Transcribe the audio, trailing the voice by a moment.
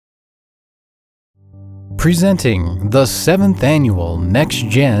Presenting the 7th Annual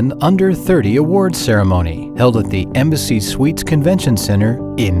NextGen Under 30 Awards Ceremony, held at the Embassy Suites Convention Center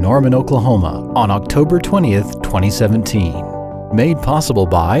in Norman, Oklahoma on October 20th, 2017. Made possible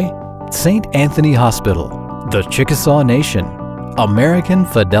by St. Anthony Hospital, the Chickasaw Nation, American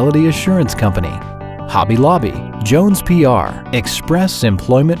Fidelity Assurance Company, Hobby Lobby, Jones PR, Express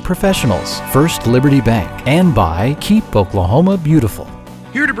Employment Professionals, First Liberty Bank, and by Keep Oklahoma Beautiful.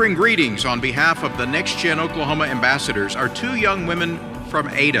 Here to bring greetings on behalf of the NextGen Oklahoma ambassadors are two young women from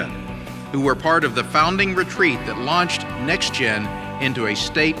Ada who were part of the founding retreat that launched NextGen into a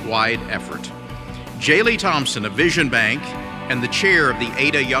statewide effort. Jaylee Thompson of Vision Bank and the chair of the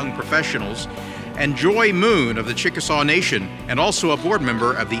Ada Young Professionals, and Joy Moon of the Chickasaw Nation and also a board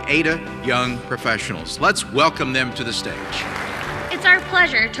member of the Ada Young Professionals. Let's welcome them to the stage. It's our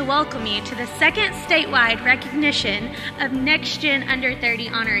pleasure to welcome you to the second statewide recognition of NextGen Under 30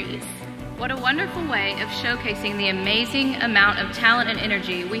 honorees. What a wonderful way of showcasing the amazing amount of talent and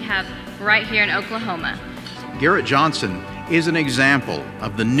energy we have right here in Oklahoma. Garrett Johnson is an example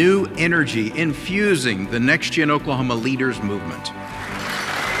of the new energy infusing the NextGen Oklahoma Leaders Movement.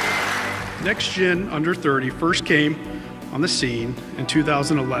 NextGen Under 30 first came on the scene in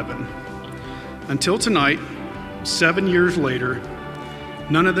 2011. Until tonight, 7 years later,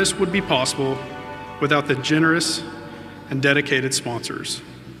 none of this would be possible without the generous and dedicated sponsors.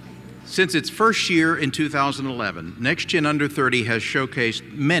 Since its first year in 2011, NextGen Under 30 has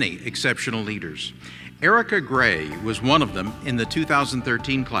showcased many exceptional leaders. Erica Gray was one of them in the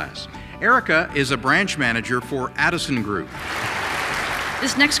 2013 class. Erica is a branch manager for Addison Group.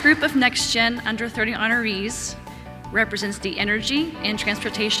 This next group of NextGen Under 30 honorees represents the energy and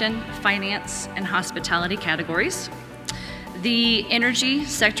transportation, finance, and hospitality categories. The energy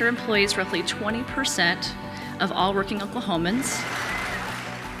sector employs roughly 20% of all working Oklahomans.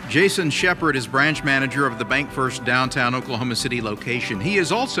 Jason Shepard is branch manager of the Bank First downtown Oklahoma City location. He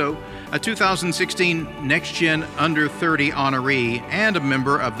is also a 2016 NextGen Under 30 honoree and a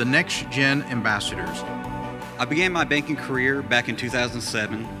member of the NextGen Ambassadors. I began my banking career back in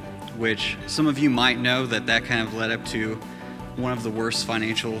 2007, which some of you might know that kind of led up to one of the worst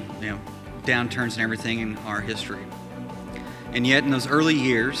financial downturns and everything in our history. And yet in those early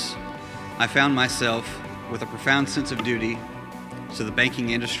years, I found myself with a profound sense of duty to the banking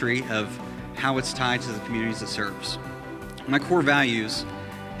industry of how it's tied to the communities it serves. My core values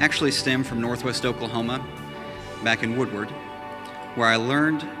actually stem from Northwest Oklahoma, back in Woodward, where I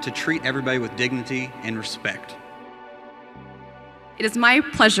learned to treat everybody with dignity and respect. It is my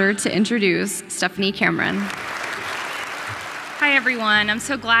pleasure to introduce Stephanie Cameron. Hi everyone, I'm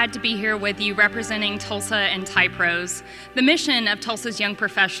so glad to be here with you representing Tulsa and TyPros. The mission of Tulsa's Young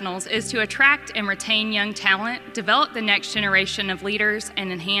Professionals is to attract and retain young talent, develop the next generation of leaders,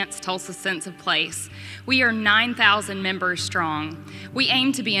 and enhance Tulsa's sense of place. We are 9,000 members strong. We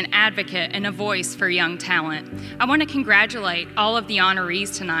aim to be an advocate and a voice for young talent. I want to congratulate all of the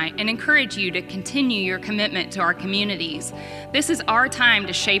honorees tonight and encourage you to continue your commitment to our communities. This is our time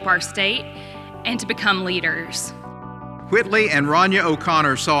to shape our state and to become leaders. Whitley and Rania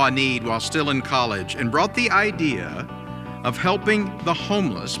O'Connor saw a need while still in college and brought the idea of helping the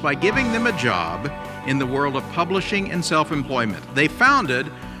homeless by giving them a job in the world of publishing and self-employment. They founded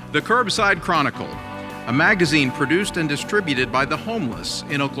the Curbside Chronicle, a magazine produced and distributed by the homeless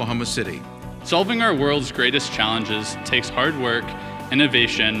in Oklahoma City. Solving our world's greatest challenges takes hard work,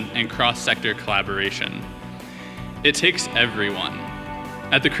 innovation, and cross-sector collaboration. It takes everyone.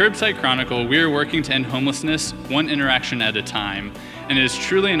 At the Curbside Chronicle, we are working to end homelessness one interaction at a time, and it is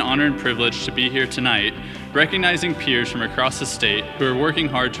truly an honor and privilege to be here tonight, recognizing peers from across the state who are working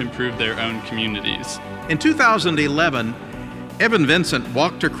hard to improve their own communities. In 2011, Evan Vincent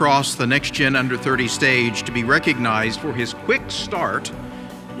walked across the NextGen Under 30 stage to be recognized for his quick start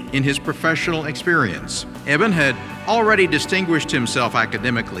in his professional experience. Evan had already distinguished himself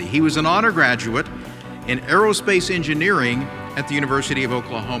academically. He was an honor graduate in aerospace engineering at the University of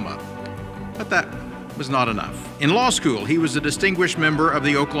Oklahoma. But that was not enough. In law school, he was a distinguished member of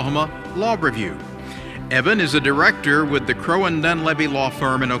the Oklahoma Law Review. Evan is a director with the Crow and Dunlevy Law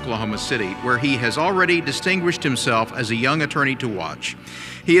Firm in Oklahoma City, where he has already distinguished himself as a young attorney to watch.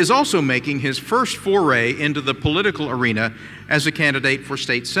 He is also making his first foray into the political arena as a candidate for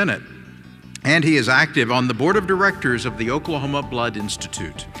state senate. And he is active on the board of directors of the Oklahoma Blood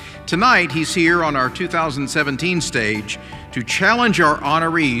Institute. Tonight, he's here on our 2017 stage to challenge our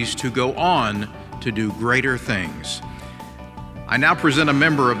honorees to go on to do greater things. I now present a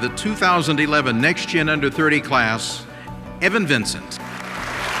member of the 2011 NextGen Under 30 class, Evan Vincent.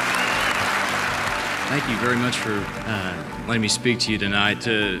 Thank you very much for letting me speak to you tonight.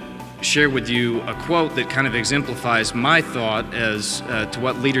 To share with you a quote that kind of exemplifies my thought as to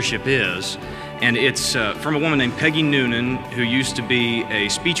what leadership is. And it's from a woman named Peggy Noonan, who used to be a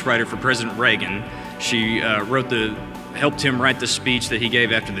speechwriter for President Reagan. She helped him write the speech that he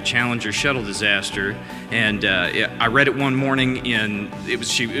gave after the Challenger shuttle disaster. And I read it one morning it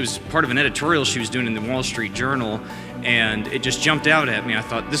was part of an editorial she was doing in the Wall Street Journal, and it just jumped out at me. I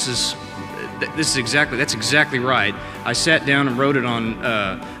thought, that's exactly right. I sat down and wrote it on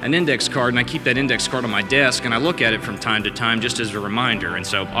an index card, and I keep that index card on my desk, and I look at it from time to time just as a reminder, and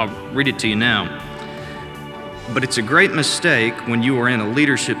so I'll read it to you now. But it's a great mistake when you are in a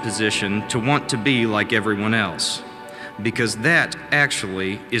leadership position to want to be like everyone else, because that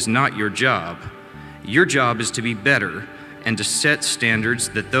actually is not your job. Your job is to be better and to set standards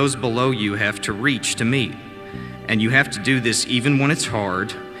that those below you have to reach to meet. And you have to do this even when it's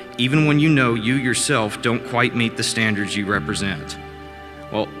hard, even when you know you yourself don't quite meet the standards you represent.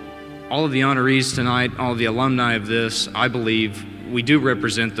 Well, all of the honorees tonight, all of the alumni of this, I believe we do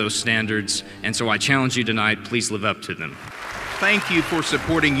represent those standards, and so I challenge you tonight, please live up to them. Thank you for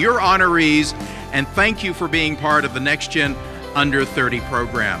supporting your honorees, and thank you for being part of the NextGen Under 30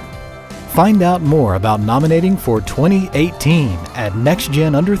 program. Find out more about nominating for 2018 at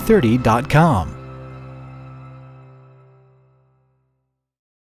nextgenunder30.com.